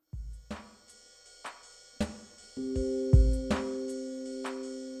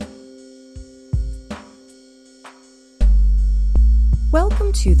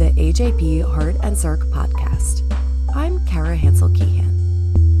Welcome to the AJP Heart and Circ podcast. I'm Kara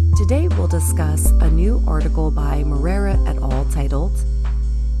Hansel-Keehan. Today we'll discuss a new article by Moreira et al. Titled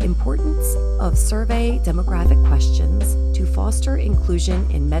Importance of Survey Demographic Questions to Foster Inclusion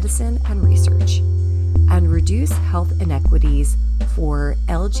in Medicine and Research and Reduce Health Inequities for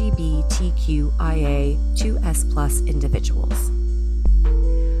LGBTQIA2S+ individuals.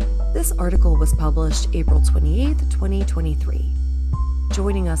 This article was published April 28, 2023.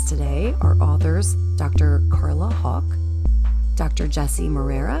 Joining us today are authors Dr. Carla Hawk, Dr. Jessie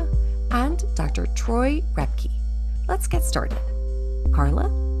Moreira, and Dr. Troy Repke. Let's get started. Carla?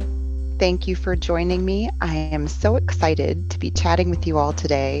 Thank you for joining me. I am so excited to be chatting with you all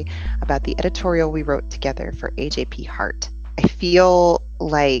today about the editorial we wrote together for AJP Heart. I feel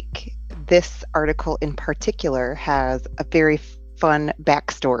like this article in particular has a very fun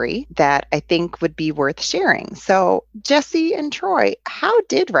backstory that I think would be worth sharing. So, Jessie and Troy, how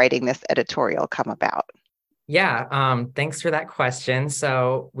did writing this editorial come about? Yeah, thanks for that question.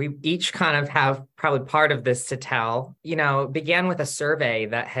 So we each kind of have probably part of this to tell. It began with a survey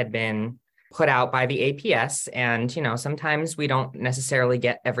that had been put out by the APS. And, sometimes we don't necessarily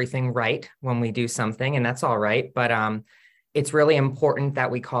get everything right when we do something, and that's all right. But it's really important that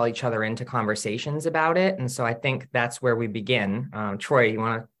we call each other into conversations about it. And so I think that's where we begin. Troy, you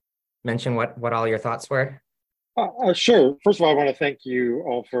want to mention what all your thoughts were? Sure. First of all, I want to thank you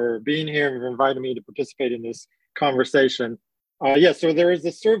all for being here and inviting me to participate in this conversation. So there was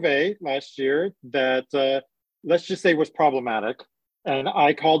a survey last year that, let's just say, was problematic. And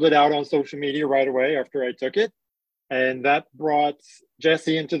I called it out on social media right away after I took it. And that brought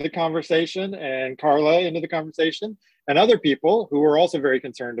Jessie into the conversation and Carla into the conversation and other people who were also very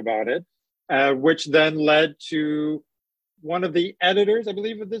concerned about it, which then led to one of the editors, I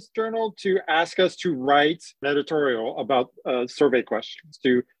believe, of this journal to ask us to write an editorial about survey questions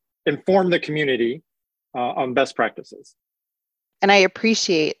to inform the community on best practices. And I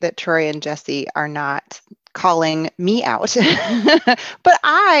appreciate that Troy and Jessie are not calling me out, but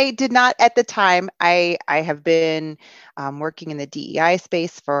I did not at the time. I have been working in the DEI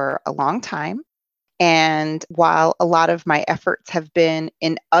space for a long time. And while a lot of my efforts have been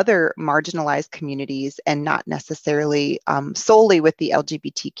in other marginalized communities and not necessarily solely with the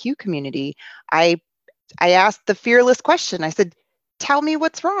LGBTQ community, I asked the fearless question. I said, tell me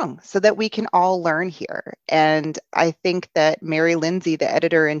what's wrong so that we can all learn here. And I think that Mary Lindsay, the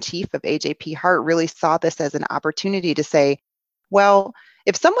editor-in-chief of AJP Heart, really saw this as an opportunity to say, well,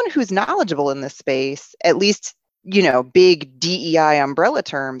 if someone who's knowledgeable in this space, at least big DEI umbrella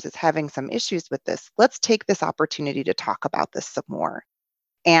terms, is having some issues with this, let's take this opportunity to talk about this some more.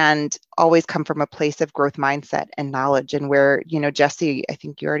 And always come from a place of growth mindset and knowledge. And where, Jessie, I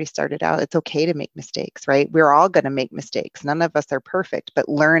think you already started out, it's okay to make mistakes, right? We're all going to make mistakes. None of us are perfect, but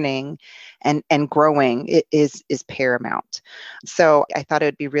learning and growing is paramount. So I thought it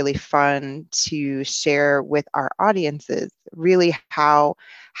would be really fun to share with our audiences really how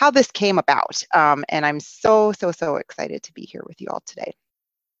this came about. And I'm so excited to be here with you all today.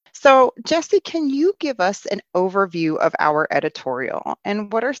 So, Jessie, can you give us an overview of our editorial and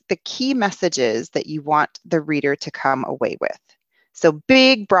what are the key messages that you want the reader to come away with? So,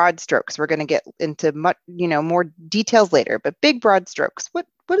 big, broad strokes. We're going to get into much, more details later, but big, broad strokes. What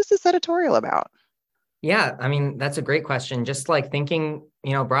is this editorial about? Yeah, I mean, that's a great question. Just like thinking,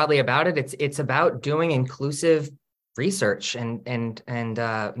 broadly about it, it's about doing inclusive research and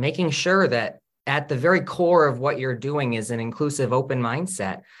making sure that at the very core of what you're doing is an inclusive, open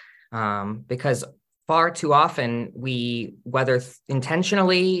mindset. Because far too often we, whether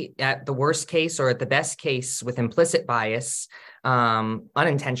intentionally at the worst case or at the best case with implicit bias,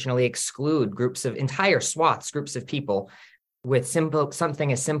 unintentionally exclude entire groups of people with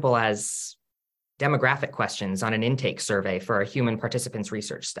something as simple as demographic questions on an intake survey for a human participants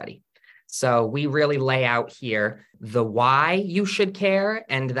research study. So we really lay out here the why you should care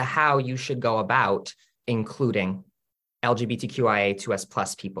and the how you should go about including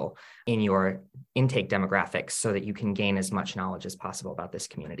LGBTQIA2S+ people in your intake demographics so that you can gain as much knowledge as possible about this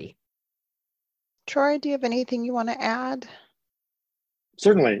community. Troy, do you have anything you want to add?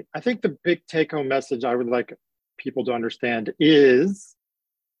 Certainly. I think the big take-home message I would like people to understand is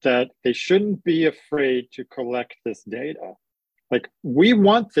that they shouldn't be afraid to collect this data. Like, we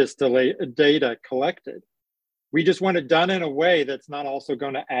want this data collected. We just want it done in a way that's not also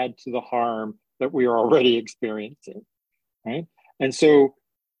going to add to the harm that we are already experiencing. Right? And so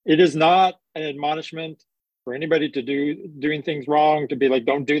it is not an admonishment for anybody to doing things wrong, to be like,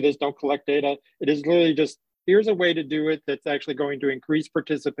 don't do this, don't collect data. It is literally just here's a way to do it that's actually going to increase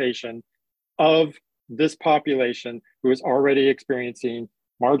participation of this population who is already experiencing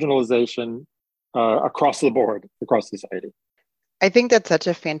marginalization across the board, across society. I think that's such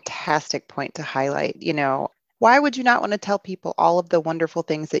a fantastic point to highlight. Why would you not want to tell people all of the wonderful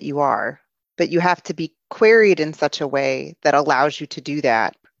things that you are? But you have to be queried in such a way that allows you to do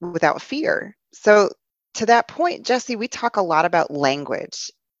that without fear. So, to that point, Jesse, we talk a lot about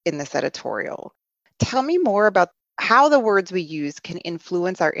language in this editorial. Tell me more about how the words we use can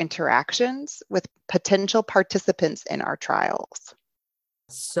influence our interactions with potential participants in our trials.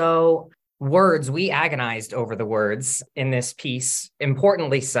 So, words, we agonized over the words in this piece,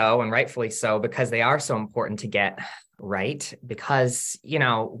 importantly so, and rightfully so, because they are so important to get right. Because,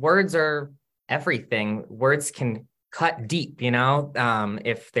 words are everything. Words can cut deep,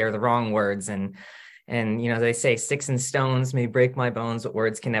 if they're the wrong words. And they say sticks and stones may break my bones, but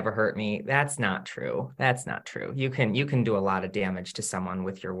words can never hurt me. That's not true. That's not true. You can do a lot of damage to someone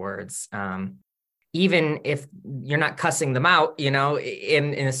with your words. Even if you're not cussing them out, in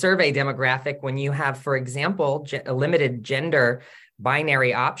a survey demographic, when you have, for example, limited gender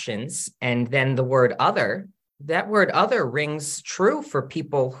binary options, and then the word other, that word other rings true for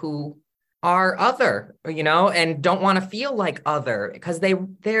people who are other, and don't want to feel like other, because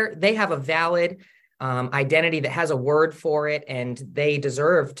they have a valid identity that has a word for it, and they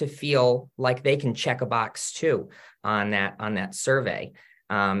deserve to feel like they can check a box too on that survey.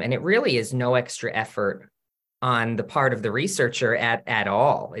 And it really is no extra effort on the part of the researcher at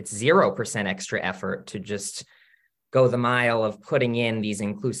all. It's 0% extra effort to just go the mile of putting in these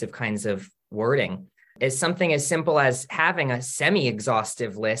inclusive kinds of wording. Is something as simple as having a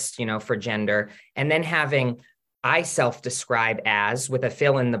semi-exhaustive list, for gender, and then having I self-describe as with a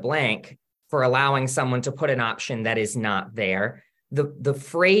fill in the blank for allowing someone to put an option that is not there. The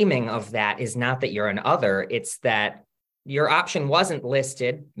framing of that is not that you're an other, it's that your option wasn't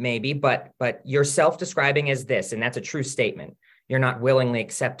listed, maybe, but you're self-describing as this, and that's a true statement. You're not willingly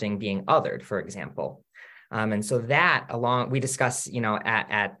accepting being othered, for example. And so that we discuss,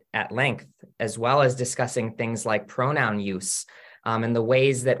 at length, as well as discussing things like pronoun use, and the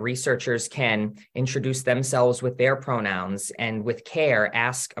ways that researchers can introduce themselves with their pronouns and with care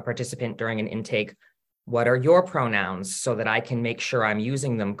ask a participant during an intake, what are your pronouns, so that I can make sure I'm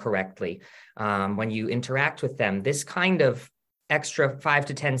using them correctly. When you interact with them, this kind of extra 5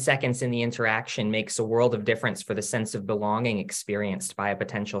 to 10 seconds in the interaction makes a world of difference for the sense of belonging experienced by a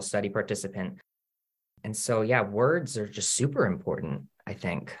potential study participant. And so, words are just super important, I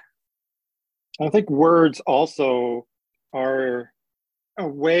think. I think words also are a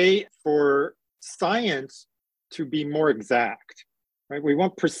way for science to be more exact, right? We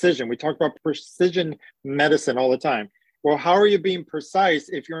want precision. We talk about precision medicine all the time. Well, how are you being precise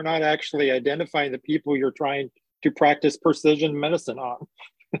if you're not actually identifying the people you're trying to practice precision medicine on,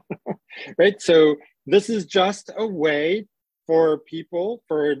 right? So this is just a way for people,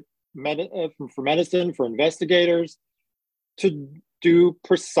 for medicine, for investigators, to do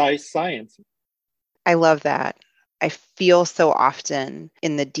precise science. I love that. I feel so often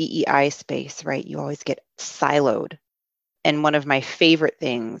in the DEI space, right? You always get siloed. And one of my favorite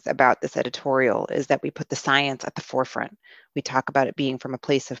things about this editorial is that we put the science at the forefront. We talk about it being from a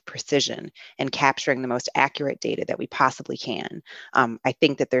place of precision and capturing the most accurate data that we possibly can. I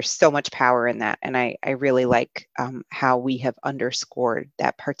think that there's so much power in that. And I really like how we have underscored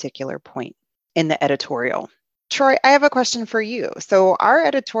that particular point in the editorial. Troy, I have a question for you. So our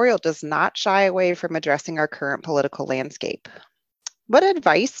editorial does not shy away from addressing our current political landscape. What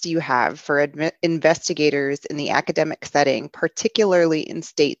advice do you have for investigators in the academic setting, particularly in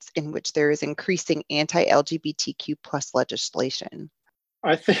states in which there is increasing anti-LGBTQ plus legislation?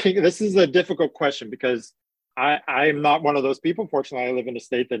 I think this is a difficult question because I'm not one of those people. Fortunately, I live in a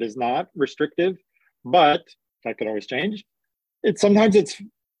state that is not restrictive, but that could always change. Sometimes it's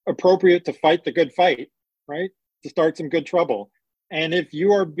appropriate to fight the good fight, right? To start some good trouble. And if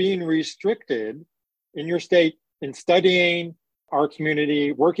you are being restricted in your state in studying our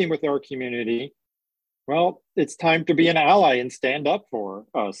community, working with our community, well, it's time to be an ally and stand up for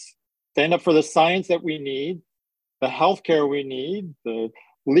us. Stand up for the science that we need, the healthcare we need, the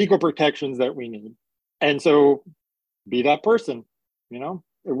legal protections that we need. And so be that person,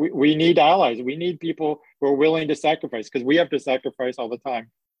 we need allies. We need people who are willing to sacrifice, because we have to sacrifice all the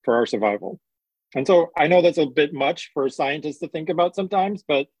time for our survival. And so I know that's a bit much for scientists to think about sometimes,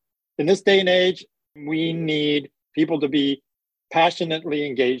 but in this day and age, we need people to be passionately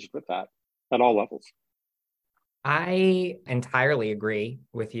engaged with that at all levels. I entirely agree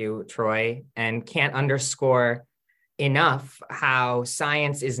with you, Troy, and can't underscore enough how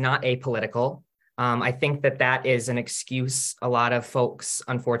science is not apolitical. I think that is an excuse a lot of folks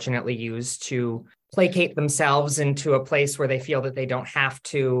unfortunately use to placate themselves into a place where they feel that they don't have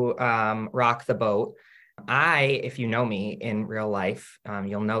to rock the boat. If you know me in real life,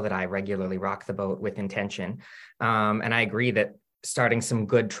 you'll know that I regularly rock the boat with intention. And I agree that starting some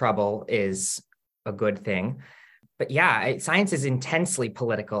good trouble is a good thing. But yeah, science is intensely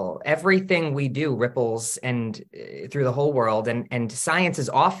political. Everything we do ripples through the whole world, and science is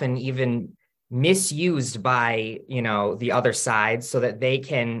often even misused by the other side so that they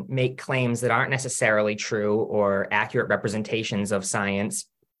can make claims that aren't necessarily true or accurate representations of science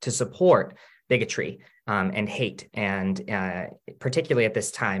to support bigotry and hate, and particularly at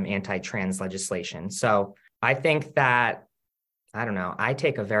this time, anti-trans legislation. So I think that, I don't know, I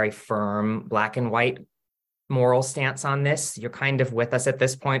take a very firm black and white moral stance on this. You're kind of with us at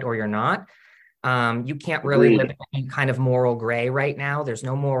this point or you're not. You can't really live in any kind of moral gray right now. There's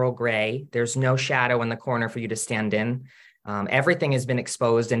no moral gray. There's no shadow in the corner for you to stand in. Everything has been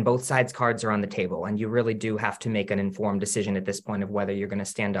exposed and both sides' cards are on the table. And you really do have to make an informed decision at this point of whether you're going to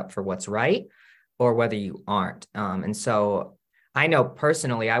stand up for what's right or whether you aren't. And so I know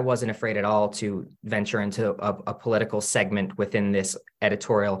personally, I wasn't afraid at all to venture into a political segment within this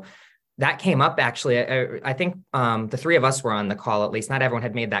editorial. That came up, actually. I think the three of us were on the call, at least. Not everyone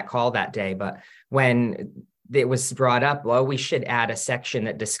had made that call that day, but when it was brought up, well, we should add a section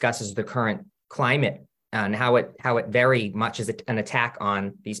that discusses the current climate and how it very much is an attack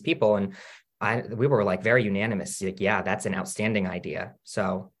on these people. And we were like very unanimous. Like, yeah, that's an outstanding idea.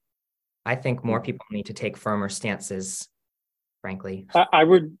 So I think more people need to take firmer stances, frankly. I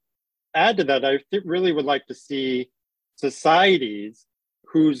would add to that. I really would like to see societies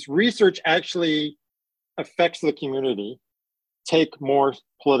whose research actually affects the community take more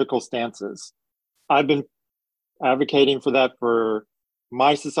political stances. I've been advocating for that for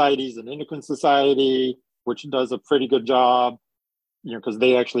my societies, an endocrine society, which does a pretty good job, because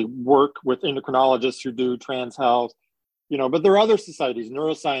they actually work with endocrinologists who do trans health, but there are other societies.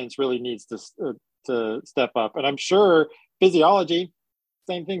 Neuroscience really needs to step up. And I'm sure physiology,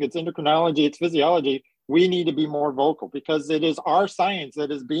 same thing, it's endocrinology, it's physiology. We need to be more vocal because it is our science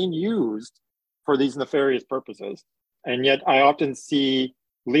that is being used for these nefarious purposes. And yet I often see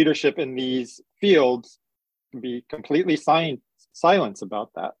leadership in these fields be completely silent about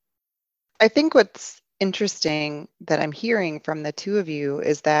that. I think what's interesting that I'm hearing from the two of you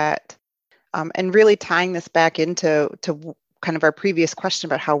is that, and really tying this back into kind of our previous question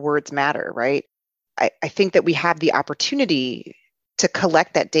about how words matter, right? I think that we have the opportunity to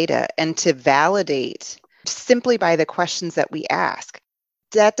collect that data and to validate simply by the questions that we ask.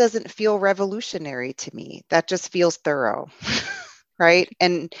 That doesn't feel revolutionary to me. That just feels thorough, right?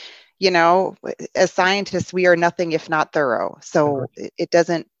 And, as scientists, we are nothing if not thorough. So it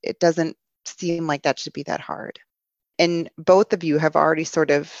doesn't seem like that should be that hard. And both of you have already sort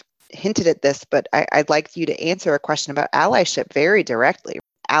of hinted at this, but I'd like you to answer a question about allyship very directly.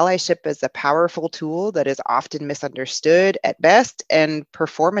 Allyship is a powerful tool that is often misunderstood at best and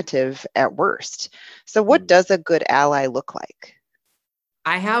performative at worst. So what does a good ally look like?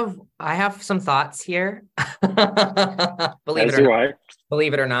 I have some thoughts here. Believe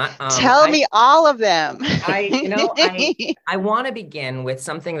it or not. Tell me all of them. I want to begin with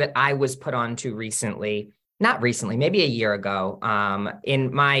something that I was put onto not recently, maybe a year ago,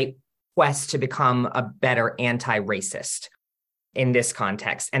 in my quest to become a better anti-racist in this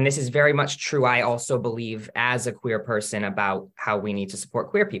context. And this is very much true. I also believe as a queer person about how we need to support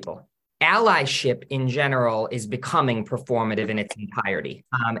queer people. Allyship in general is becoming performative in its entirety.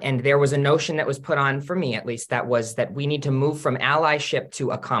 And there was a notion that was put on, for me at least, that was that we need to move from allyship to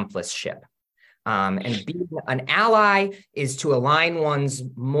accomplishship. And being an ally is to align one's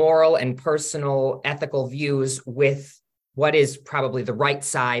moral and personal ethical views with what is probably the right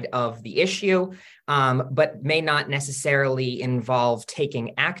side of the issue, but may not necessarily involve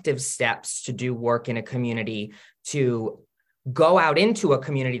taking active steps to do work in a community, to go out into a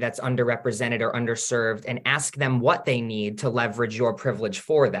community that's underrepresented or underserved and ask them what they need to leverage your privilege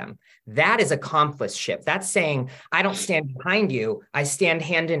for them. That is accomplishship. That's saying, I don't stand behind you, I stand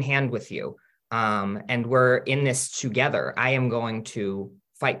hand in hand with you. And we're in this together. I am going to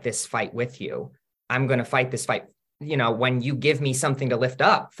fight this fight with you. I'm going to fight this fight, when you give me something to lift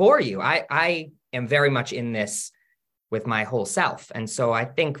up for you. I am very much in this with my whole self. And so I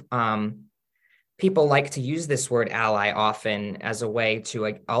think people like to use this word ally often as a way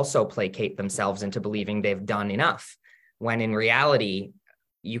to also placate themselves into believing they've done enough, when in reality,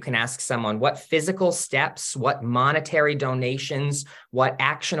 you can ask someone, what physical steps, what monetary donations, what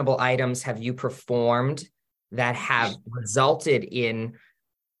actionable items have you performed that have resulted in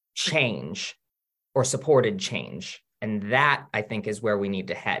change or supported change. And that, I think, is where we need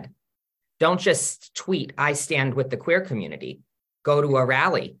to head. Don't just tweet, I stand with the queer community. Go to a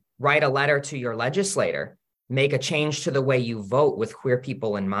rally, write a letter to your legislator, make a change to the way you vote with queer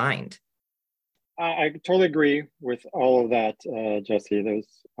people in mind. I totally agree with all of that, Jesse. Those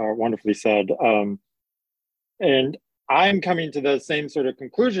are wonderfully said. And I'm coming to the same sort of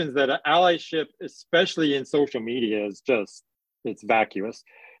conclusions that allyship, especially in social media, is just, it's vacuous.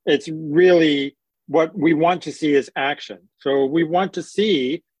 It's really what we want to see is action. So we want to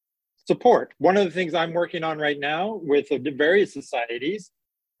see support. One of the things I'm working on right now with the various societies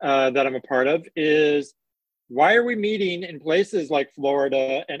that I'm a part of is, why are we meeting in places like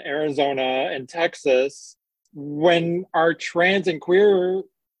Florida and Arizona and Texas when our trans and queer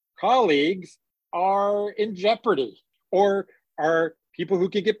colleagues are in jeopardy, or our people who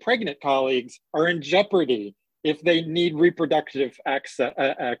can get pregnant colleagues are in jeopardy if they need reproductive access,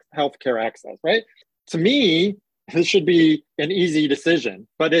 healthcare access, right? To me, this should be an easy decision,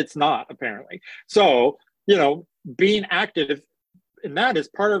 but it's not, apparently. So, being active in that is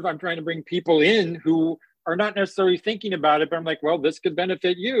part of, I'm trying to bring people in who are not necessarily thinking about it, but I'm like, well, this could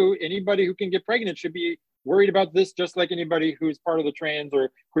benefit you. Anybody who can get pregnant should be worried about this, just like anybody who's part of the trans or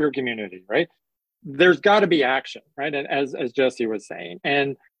queer community, right? There's got to be action, right? And as Jesse was saying,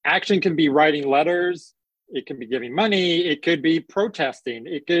 and action can be writing letters, it can be giving money, it could be protesting,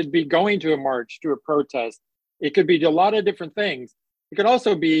 it could be going to a march, to a protest, it could be a lot of different things. It could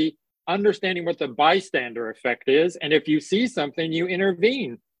also be understanding what the bystander effect is. And if you see something, you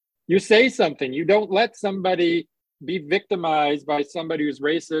intervene. You say something. You don't let somebody be victimized by somebody who's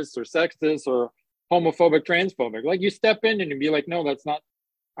racist or sexist or homophobic, transphobic. Like, you step in and you be like, no, that's not,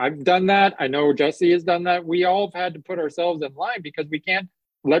 I've done that. I know Jesse has done that. We all have had to put ourselves in line because we can't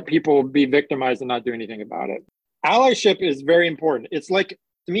let people be victimized and not do anything about it. Allyship is very important. It's like,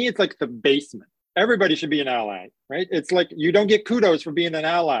 to me, it's like the basement. Everybody should be an ally, right? It's like, you don't get kudos for being an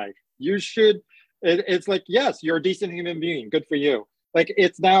ally. You should, it's like, yes, you're a decent human being. Good for you. Like,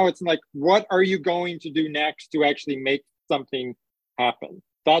 it's like, what are you going to do next to actually make something happen?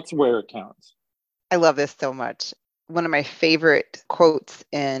 That's where it counts. I love this so much. One of my favorite quotes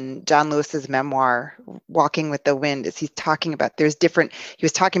in John Lewis's memoir, Walking with the Wind, is he was talking about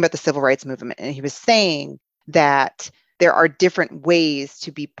the civil rights movement, and he was saying that there are different ways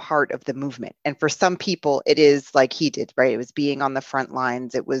to be part of the movement. And for some people, it is like he did, right? It was being on the front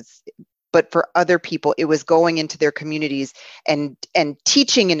lines. But for other people, it was going into their communities and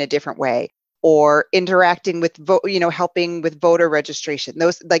teaching in a different way, or interacting with helping with voter registration.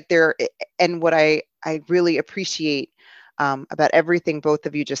 Those, like, and what I really appreciate about everything both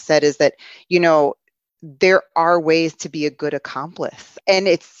of you just said is that, there are ways to be a good accomplice, and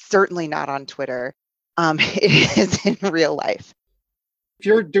it's certainly not on Twitter. It is in real life. If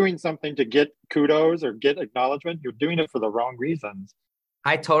you're doing something to get kudos or get acknowledgement, you're doing it for the wrong reasons.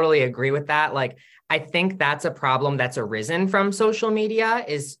 I totally agree with that. Like, I think that's a problem that's arisen from social media,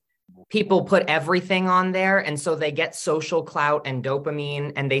 is people put everything on there. And so they get social clout and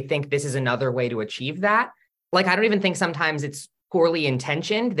dopamine, and they think this is another way to achieve that. Like, I don't even think sometimes it's poorly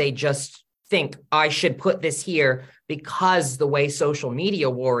intentioned. They just think, I should put this here because the way social media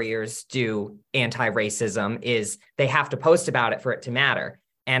warriors do anti-racism is they have to post about it for it to matter.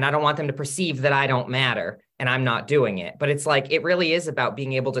 And I don't want them to perceive that I don't matter and I'm not doing it. But it's like, it really is about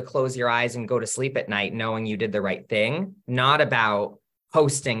being able to close your eyes and go to sleep at night knowing you did the right thing, not about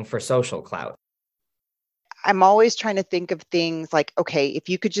posting for social clout. I'm always trying to think of things like, okay, if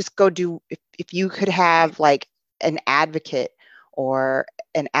you could just if you could have like an advocate or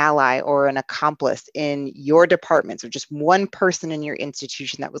an ally or an accomplice in your departments, or just one person in your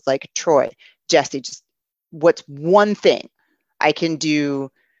institution that was like, Troy, Jesse, just what's one thing I can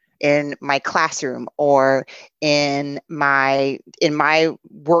do in my classroom or in my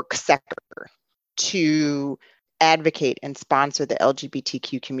work sector to advocate and sponsor the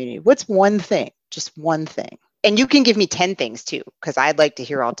LGBTQ community? What's one thing? Just one thing. And you can give me 10 things too, because I'd like to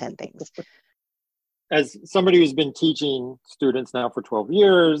hear all 10 things. As somebody who's been teaching students now for 12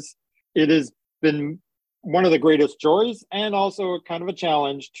 years, it has been one of the greatest joys and also kind of a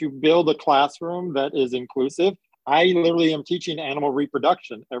challenge to build a classroom that is inclusive. I literally am teaching animal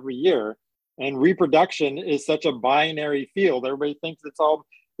reproduction every year, and reproduction is such a binary field. Everybody thinks it's all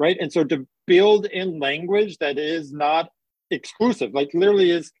right. And so to build in language that is not exclusive, like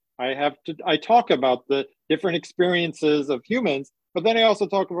literally is, I talk about the different experiences of humans, but then I also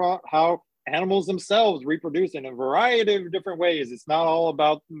talk about how animals themselves reproduce in a variety of different ways. It's not all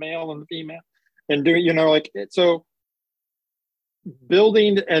about the male and the female. And so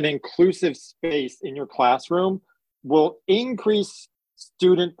building an inclusive space in your classroom will increase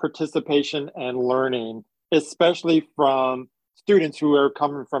student participation and learning, especially from students who are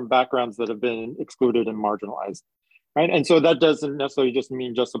coming from backgrounds that have been excluded and marginalized, right? And so that doesn't necessarily just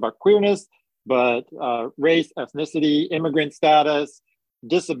mean just about queerness, but race, ethnicity, immigrant status,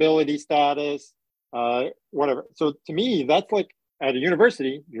 disability status, whatever. So to me, that's like at a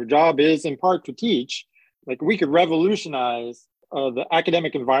university, your job is in part to teach. Like we could revolutionize the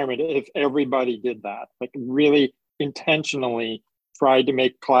academic environment if everybody did that, like really intentionally tried to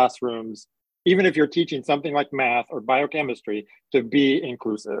make classrooms, even if you're teaching something like math or biochemistry, to be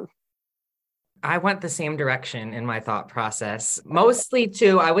inclusive. I went the same direction in my thought process, mostly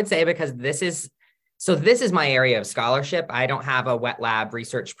too, I would say, because this is my area of scholarship. I don't have a wet lab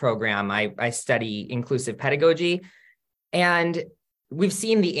research program. I study inclusive pedagogy, and we've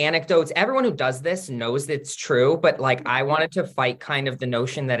seen the anecdotes. Everyone who does this knows that it's true, but like I wanted to fight kind of the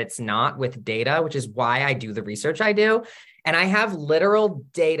notion that it's not with data, which is why I do the research I do. And I have literal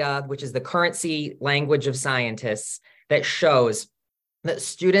data, which is the currency language of scientists, that shows that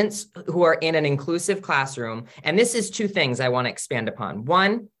students who are in an inclusive classroom, and this is two things I want to expand upon.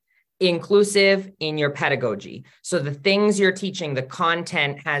 One, inclusive in your pedagogy. So the things you're teaching, the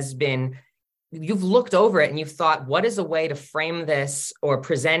content has been, you've looked over it and you've thought, what is a way to frame this or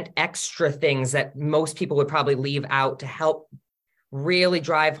present extra things that most people would probably leave out to help really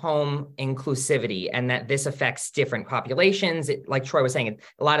drive home inclusivity, and that this affects different populations. Like Troy was saying,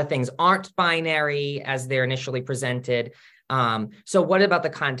 a lot of things aren't binary as they're initially presented. So what about the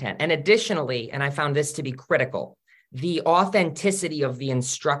content? And additionally, and I found this to be critical, the authenticity of the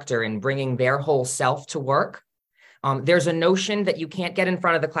instructor in bringing their whole self to work. There's a notion that you can't get in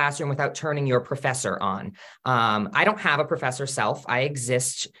front of the classroom without turning your professor on. I don't have a professor self. I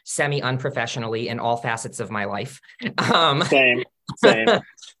exist semi-unprofessionally in all facets of my life. Same.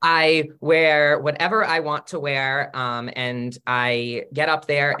 I wear whatever I want to wear, and I get up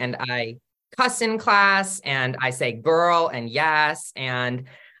there and I cuss in class and I say girl and yes, and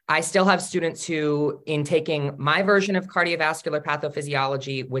I still have students who, in taking my version of cardiovascular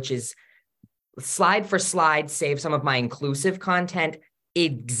pathophysiology, which is slide for slide, save some of my inclusive content,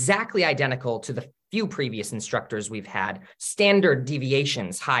 exactly identical to the few previous instructors we've had, standard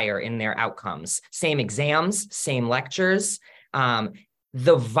deviations higher in their outcomes, same exams, same lectures.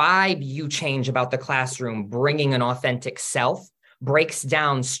 The vibe you change about the classroom, bringing an authentic self, breaks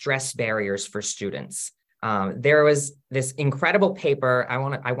down stress barriers for students. There was this incredible paper. I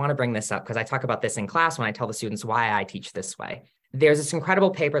want to bring this up because I talk about this in class when I tell the students why I teach this way. There's this incredible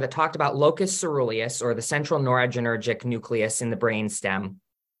paper that talked about locus ceruleus, or the central noradrenergic nucleus in the brainstem,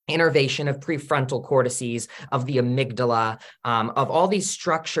 innervation of prefrontal cortices, of the amygdala, of all these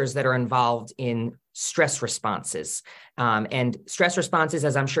structures that are involved in stress responses. And stress responses,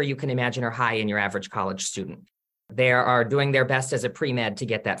 as I'm sure you can imagine, are high in your average college student. They are doing their best as a pre-med to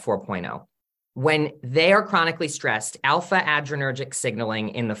get that 4.0. When they are chronically stressed, alpha adrenergic signaling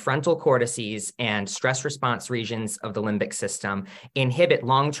in the frontal cortices and stress response regions of the limbic system inhibit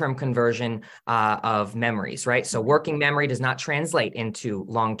long-term conversion of memories, right? So working memory does not translate into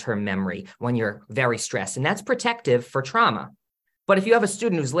long-term memory when you're very stressed, and that's protective for trauma. But if you have a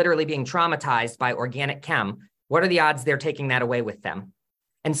student who's literally being traumatized by organic chem, what are the odds they're taking that away with them?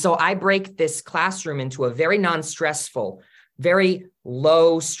 And so I break this classroom into a very non-stressful, very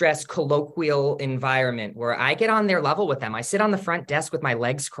low stress colloquial environment where I get on their level with them. I sit on the front desk with my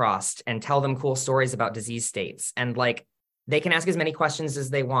legs crossed and tell them cool stories about disease states. And like, they can ask as many questions as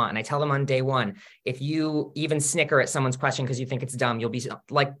they want. And I tell them on day one, if you even snicker at someone's question because you think it's dumb, you'll be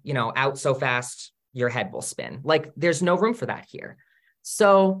like, out so fast, your head will spin. Like, there's no room for that here.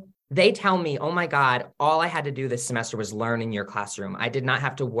 So they tell me, oh my God, all I had to do this semester was learn in your classroom. I did not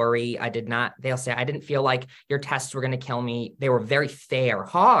have to worry. They'll say, I didn't feel like your tests were going to kill me. They were very fair,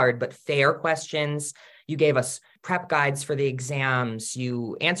 hard, but fair questions. You gave us prep guides for the exams.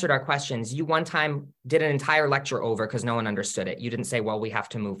 You answered our questions. You one time did an entire lecture over because no one understood it. You didn't say, well, we have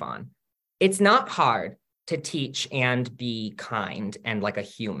to move on. It's not hard to teach and be kind and like a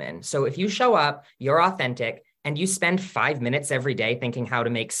human. So if you show up, you're authentic, and you spend 5 minutes every day thinking how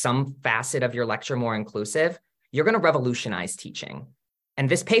to make some facet of your lecture more inclusive, you're going to revolutionize teaching. And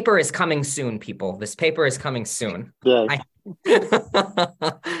this paper is coming soon, people. This paper is coming soon. Yeah.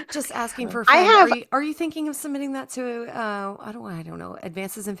 Just asking for a friend. Are you thinking of submitting that to, I don't know,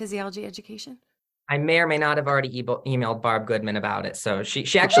 Advances in Physiology Education? I may or may not have already emailed Barb Goodman about it. So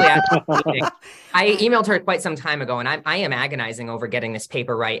she actually asked me. I emailed her quite some time ago, and I am agonizing over getting this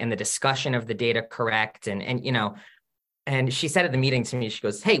paper right and the discussion of the data correct. And she said at the meeting to me, she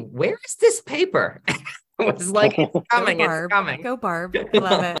goes, hey, where is this paper? It was like, it's coming, it's coming. Go Barb. I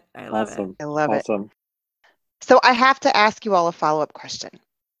love it. I love it. I love it. So I have to ask you all a follow-up question,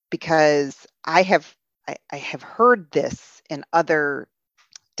 because I have heard this in other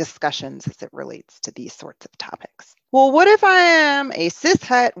discussions as it relates to these sorts of topics. Well, what if I am a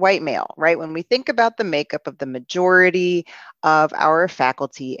cishet white male, right? When we think about the makeup of the majority of our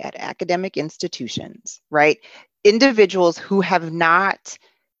faculty at academic institutions, right? Individuals who have not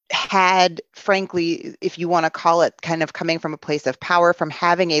had, frankly, if you want to call it, kind of coming from a place of power, from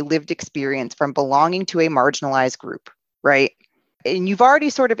having a lived experience, from belonging to a marginalized group, right? And you've already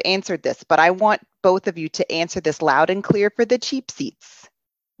sort of answered this, but I want both of you to answer this loud and clear for the cheap seats.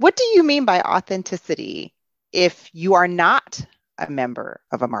 What do you mean by authenticity if you are not a member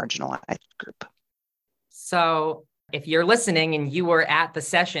of a marginalized group? So if you're listening and you were at the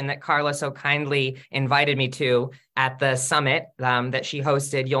session that Carla so kindly invited me to at the summit that she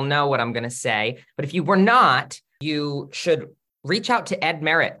hosted, you'll know what I'm going to say. But if you were not, you should reach out to Ed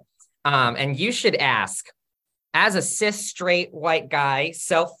Merritt, and you should ask, as a cis, straight, white guy,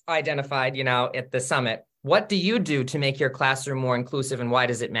 self-identified, at the summit, what do you do to make your classroom more inclusive, and why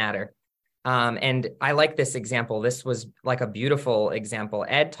does it matter? And I like this example. This was like a beautiful example.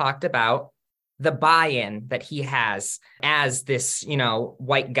 Ed talked about the buy-in that he has as this,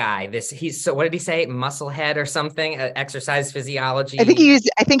 white guy. So what did he say? Musclehead or something? Exercise physiology. I think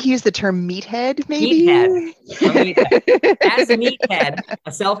he used the term meathead, maybe. Meathead. As a meathead,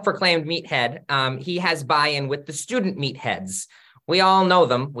 a self-proclaimed meathead, he has buy-in with the student meatheads. We all know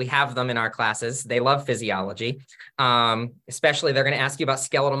them. We have them in our classes. They love physiology. Especially they're going to ask you about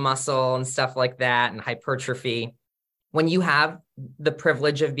skeletal muscle and stuff like that and hypertrophy. When you have the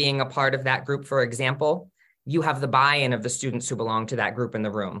privilege of being a part of that group, for example, you have the buy-in of the students who belong to that group in the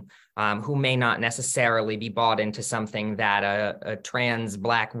room, who may not necessarily be bought into something that a trans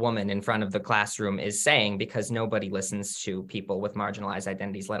Black woman in front of the classroom is saying, because nobody listens to people with marginalized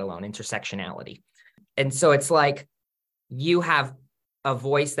identities, let alone intersectionality. And so it's like you have a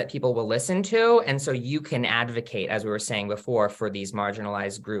voice that people will listen to. And so you can advocate, as we were saying before, for these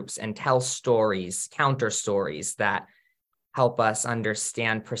marginalized groups and tell stories, counter stories that help us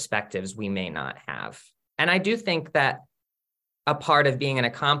understand perspectives we may not have. And I do think that a part of being an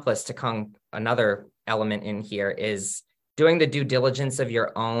accomplice, to come another element in here, is doing the due diligence of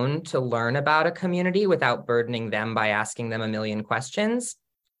your own to learn about a community without burdening them by asking them a million questions.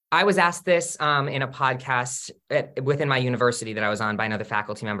 I was asked this in a podcast within my university that I was on by another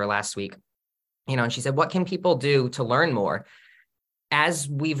faculty member last week, and she said, what can people do to learn more? As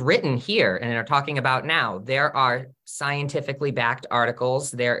we've written here and are talking about now, there are scientifically backed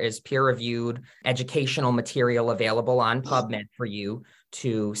articles. There is peer-reviewed educational material available on PubMed for you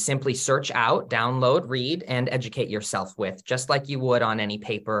to simply search out, download, read, and educate yourself with, just like you would on any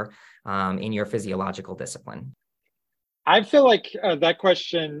paper in your physiological discipline. I feel like that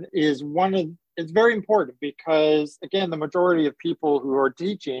question is it's very important because, again, the majority of people who are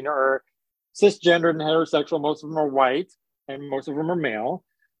teaching are cisgendered and heterosexual. Most of them are white and most of them are male.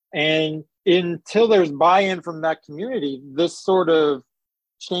 And until there's buy-in from that community, this sort of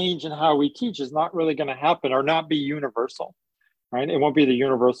change in how we teach is not really going to happen or not be universal, right? It won't be the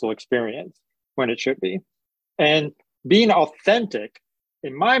universal experience when it should be. And being authentic,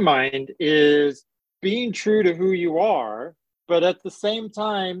 in my mind, is being true to who you are, but at the same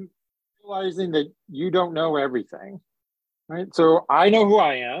time, realizing that you don't know everything, right? So I know who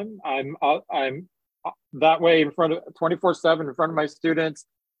I am. I'm that way in front of 24/7 in front of my students.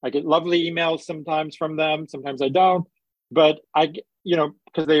 I get lovely emails sometimes from them. Sometimes I don't, but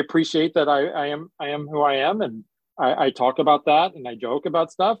because they appreciate that I am who I am, and I talk about that and I joke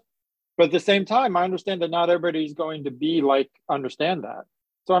about stuff. But at the same time, I understand that not everybody's going to understand that.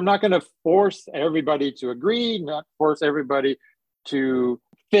 So I'm not going to force everybody to agree, not force everybody to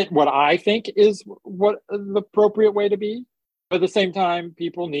fit what I think is what the appropriate way to be. But at the same time,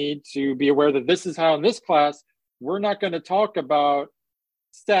 people need to be aware that this is how in this class, we're not going to talk about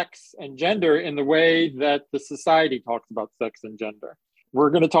sex and gender in the way that the society talks about sex and gender.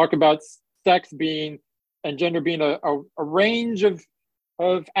 We're going to talk about sex being and gender being a range of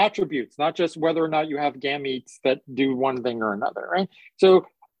attributes, not just whether or not you have gametes that do one thing or another, right? So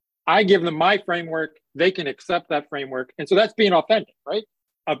I give them my framework, they can accept that framework. And so that's being authentic, right?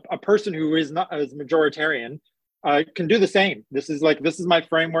 A person who is not as majoritarian can do the same. This is my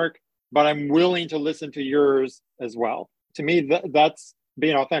framework, but I'm willing to listen to yours as well. To me, that's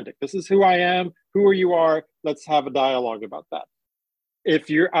being authentic. This is who I am, who you are. Let's have a dialogue about that.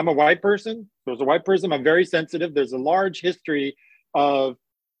 I'm a white person, so as a white person, I'm very sensitive. There's a large history of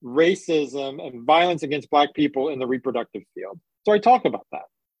racism and violence against Black people in the reproductive field. So I talk about that.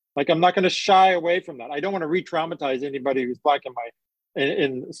 Like, I'm not going to shy away from that. I don't want to re-traumatize anybody who's Black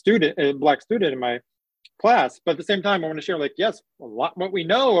Black student in my class. But at the same time, I want to share, like, yes, a lot what we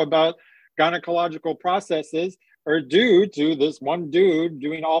know about gynecological processes are due to this one dude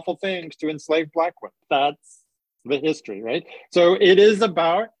doing awful things to enslave Black women. That's the history, right? So it is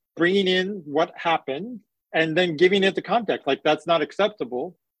about bringing in what happened and then giving it the context. Like, that's not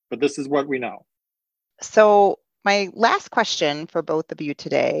acceptable, but this is what we know. So my last question for both of you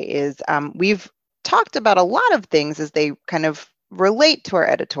today is, we've talked about a lot of things as they kind of relate to our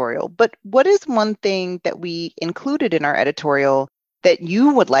editorial, but what is one thing that we included in our editorial that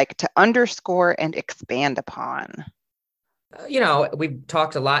you would like to underscore and expand upon? We've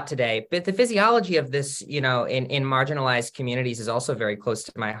talked a lot today, but the physiology of this, in marginalized communities is also very close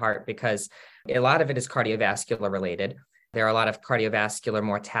to my heart because a lot of it is cardiovascular related. There are a lot of cardiovascular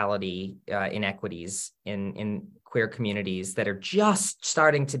mortality inequities in queer communities that are just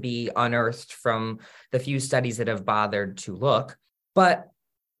starting to be unearthed from the few studies that have bothered to look. But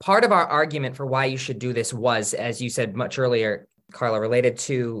part of our argument for why you should do this was, as you said much earlier, Carla, related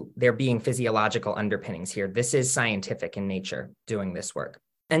to there being physiological underpinnings here. This is scientific in nature, doing this work.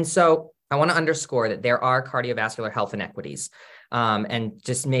 And so I want to underscore that there are cardiovascular health inequities. And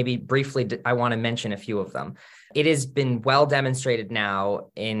just maybe briefly, I want to mention a few of them. It has been well demonstrated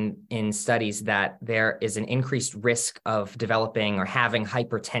now in studies that there is an increased risk of developing or having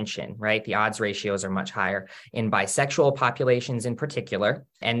hypertension, right? The odds ratios are much higher in bisexual populations in particular.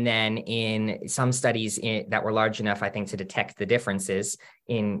 And then in some studies that were large enough, I think, to detect the differences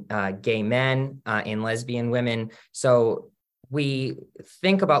in gay men, in lesbian women. So we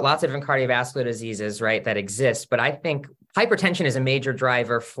think about lots of different cardiovascular diseases, right, that exist, but I think hypertension is a major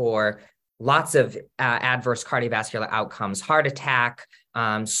driver for lots of adverse cardiovascular outcomes. Heart attack,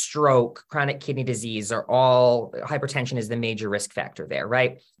 stroke, chronic kidney disease are all, hypertension is the major risk factor there,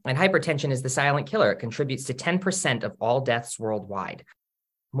 right? And hypertension is the silent killer. It contributes to 10% of all deaths worldwide.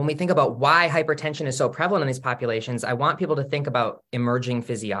 When we think about why hypertension is so prevalent in these populations, I want people to think about emerging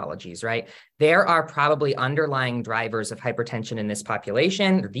physiologies, right? There are probably underlying drivers of hypertension in this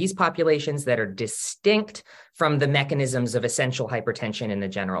population, these populations that are distinct from the mechanisms of essential hypertension in the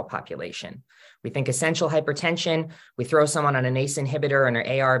general population. We think essential hypertension, we throw someone on an ACE inhibitor and an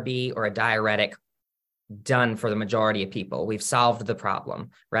ARB or a diuretic, done for the majority of people. We've solved the problem,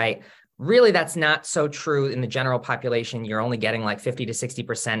 right? Really, that's not so true in the general population. You're only getting like 50 to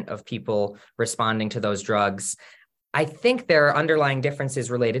 60% of people responding to those drugs. I think there are underlying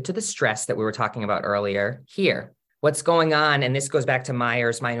differences related to the stress that we were talking about earlier here. What's going on, and this goes back to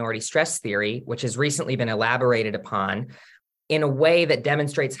Meyer's minority stress theory, which has recently been elaborated upon in a way that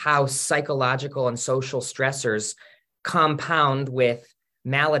demonstrates how psychological and social stressors compound with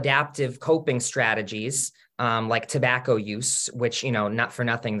maladaptive coping strategies like tobacco use, which, not for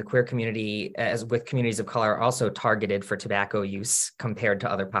nothing, the queer community, as with communities of color, are also targeted for tobacco use compared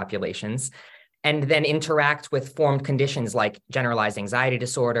to other populations, and then interact with formed conditions like generalized anxiety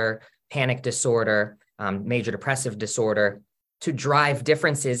disorder, panic disorder, major depressive disorder, to drive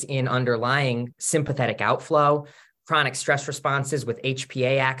differences in underlying sympathetic outflow, chronic stress responses with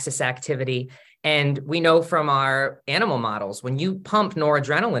HPA axis activity. And we know from our animal models, when you pump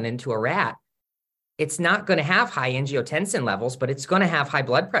noradrenaline into a rat, it's not going to have high angiotensin levels, but it's going to have high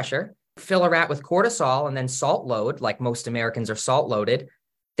blood pressure. Fill a rat with cortisol and then salt load, like most Americans are salt loaded,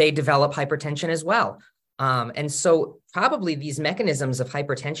 they develop hypertension as well. And so probably these mechanisms of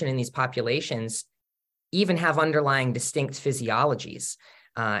hypertension in these populations even have underlying distinct physiologies.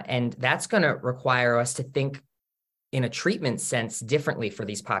 And that's going to require us to think in a treatment sense differently for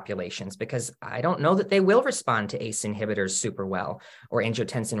these populations, because I don't know that they will respond to ACE inhibitors super well, or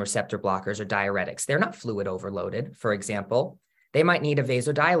angiotensin receptor blockers or diuretics. They're not fluid overloaded, for example. They might need a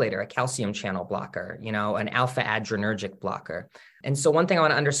vasodilator, a calcium channel blocker, an alpha adrenergic blocker. And so one thing I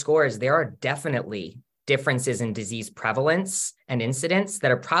want to underscore is there are definitely differences in disease prevalence and incidence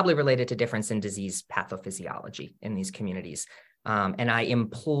that are probably related to difference in disease pathophysiology in these communities. And I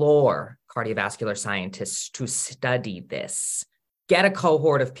implore cardiovascular scientists to study this. Get a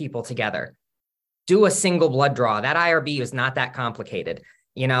cohort of people together. Do a single blood draw. That IRB is not that complicated.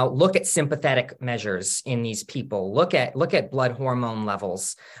 Look at sympathetic measures in these people. Look at blood hormone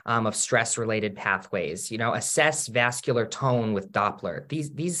levels of stress-related pathways. Assess vascular tone with Doppler.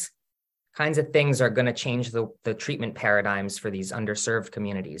 These kinds of things are going to change the treatment paradigms for these underserved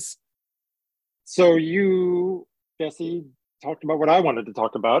communities. So you, Jesse, talked about what I wanted to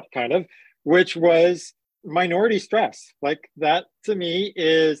talk about, kind of, which was minority stress. Like, that to me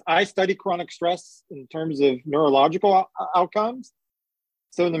is, I study chronic stress in terms of neurological outcomes.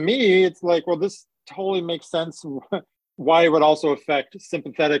 So to me, it's like, well, this totally makes sense why it would also affect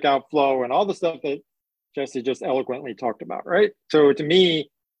sympathetic outflow and all the stuff that Jesse just eloquently talked about, right? So to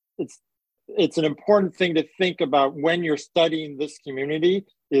me, it's an important thing to think about when you're studying this community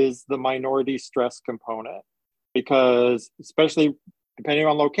is the minority stress component, because especially depending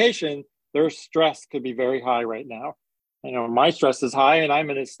on location, their stress could be very high right now. You know, my stress is high and I'm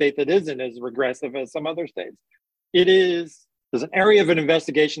in a state that isn't as regressive as some other states. There's an area of an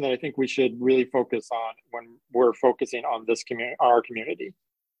investigation that I think we should really focus on when we're focusing on this community, our community.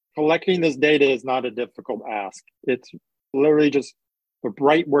 Collecting this data is not a difficult ask. It's literally just the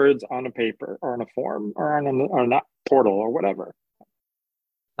right words on a paper or on a form or on a portal or whatever.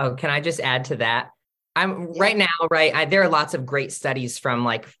 Oh, can I just add to that? Right now, right? There are lots of great studies from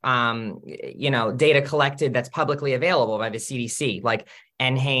data collected that's publicly available by the CDC, like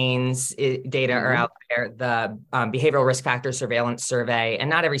NHANES data are out there, the Behavioral Risk Factor Surveillance Survey, and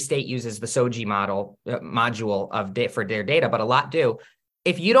not every state uses the SOGI module for their data, but a lot do.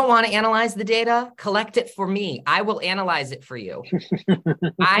 If you don't want to analyze the data, collect it for me. I will analyze it for you.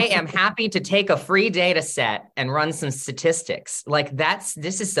 I am happy to take a free data set and run some statistics.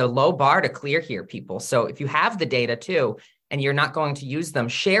 This is a low bar to clear here, people. So if you have the data too, and you're not going to use them,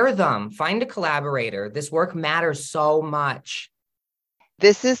 share them, find a collaborator. This work matters so much.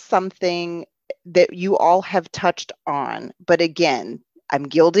 This is something that you all have touched on, but again, I'm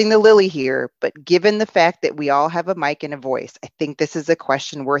gilding the lily here, but given the fact that we all have a mic and a voice, I think this is a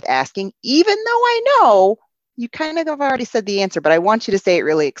question worth asking, even though I know you kind of have already said the answer, but I want you to say it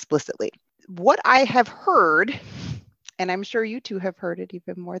really explicitly. What I have heard, and I'm sure you two have heard it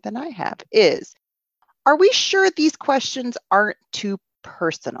even more than I have, is, are we sure these questions aren't too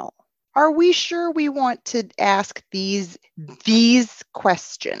personal? Are we sure we want to ask these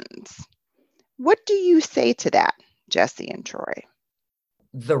questions? What do you say to that, Jesse and Troy?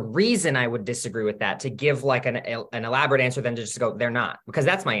 The reason I would disagree with that, to give an elaborate answer than to just go, they're not, because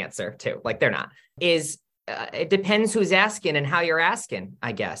that's my answer too. They're not, is it depends who's asking and how you're asking,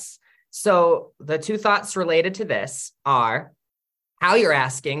 I guess. So the two thoughts related to this are how you're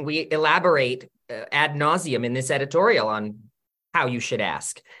asking. We elaborate ad nauseum in this editorial on how you should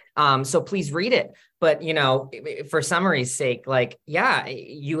ask. So please read it. But, for summary's sake,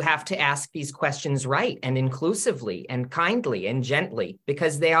 you have to ask these questions right and inclusively and kindly and gently,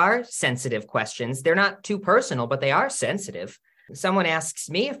 because they are sensitive questions. They're not too personal, but they are sensitive. Someone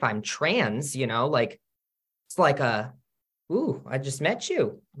asks me if I'm trans, it's ooh, I just met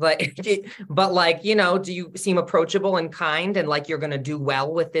you. But do you seem approachable and kind and you're going to do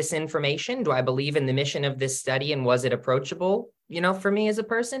well with this information? Do I believe in the mission of this study? And was it approachable, for me as a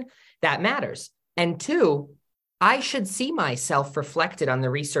person? That matters. And two, I should see myself reflected on the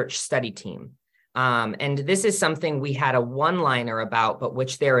research study team. And this is something we had a one-liner about, but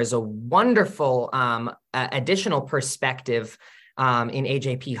which there is a wonderful additional perspective in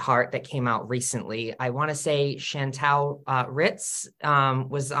AJP Heart that came out recently. I want to say Chantal Ritz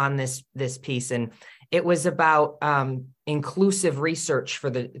was on this piece, and it was about inclusive research for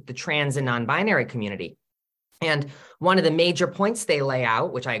the trans and non-binary community. And one of the major points they lay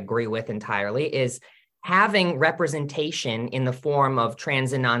out, which I agree with entirely, is having representation in the form of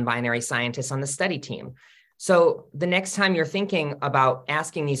trans and non-binary scientists on the study team. So the next time you're thinking about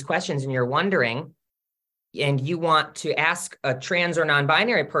asking these questions and you're wondering, and you want to ask a trans or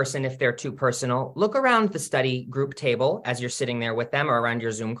non-binary person if they're too personal, look around the study group table as you're sitting there with them or around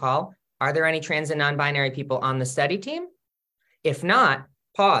your Zoom call. Are there any trans and non-binary people on the study team? If not,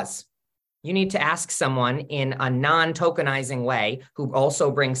 pause. You need to ask someone in a non-tokenizing way who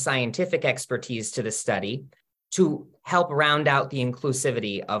also brings scientific expertise to the study to help round out the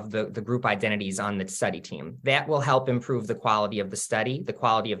inclusivity of the group identities on the study team. That will help improve the quality of the study, the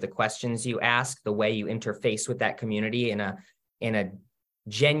quality of the questions you ask, the way you interface with that community in a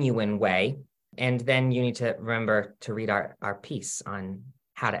genuine way. And then you need to remember to read our piece on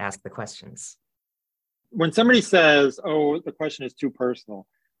how to ask the questions. When somebody says, oh, the question is too personal,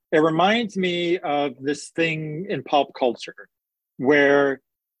 it reminds me of this thing in pop culture where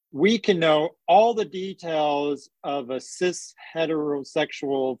we can know all the details of a cis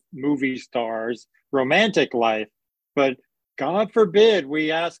heterosexual movie star's romantic life, but God forbid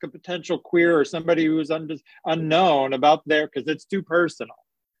we ask a potential queer or somebody who's unknown about because it's too personal,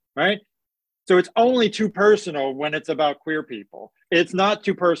 right? So it's only too personal when it's about queer people. It's not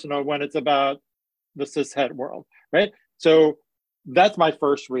too personal when it's about the cis het world, right? So that's my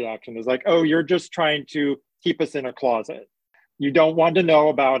first reaction is oh, you're just trying to keep us in a closet. You don't want to know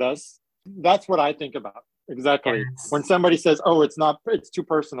about us. That's what I think about. Exactly. Yes. When somebody says, oh, it's too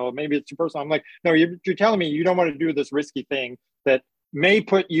personal. Maybe it's too personal. I'm like, no, you're telling me you don't want to do this risky thing that may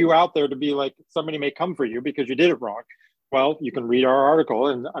put you out there to be somebody may come for you because you did it wrong. Well, you can read our article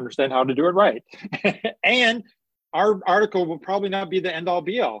and understand how to do it right. And our article will probably not be the end all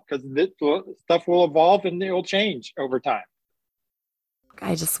be all, because this stuff will evolve and it will change over time.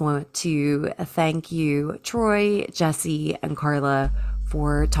 I just want to thank you, Troy, Jesse, and Carla,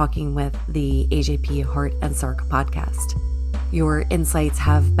 for talking with the AJP Heart and Sarc podcast. Your insights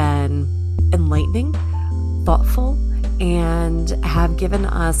have been enlightening, thoughtful, and have given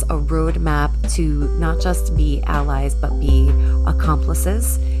us a roadmap to not just be allies, but be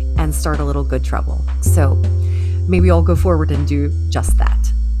accomplices and start a little good trouble. So maybe I'll go forward and do just that.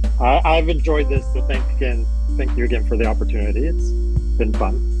 I've enjoyed this, so thank you again for the opportunity. It's been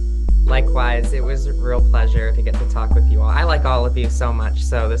fun. Likewise, it was a real pleasure to get to talk with you all. I like all of you so much,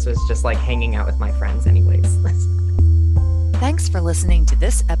 so this was just like hanging out with my friends anyways. Thanks for listening to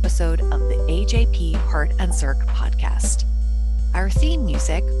this episode of the AJP Heart and Sarc podcast. Our theme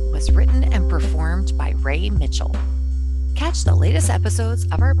music was written and performed by Ray Mitchell. Catch the latest episodes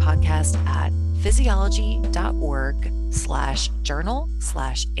of our podcast at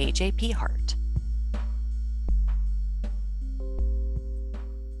physiology.org/journal/AJP Heart.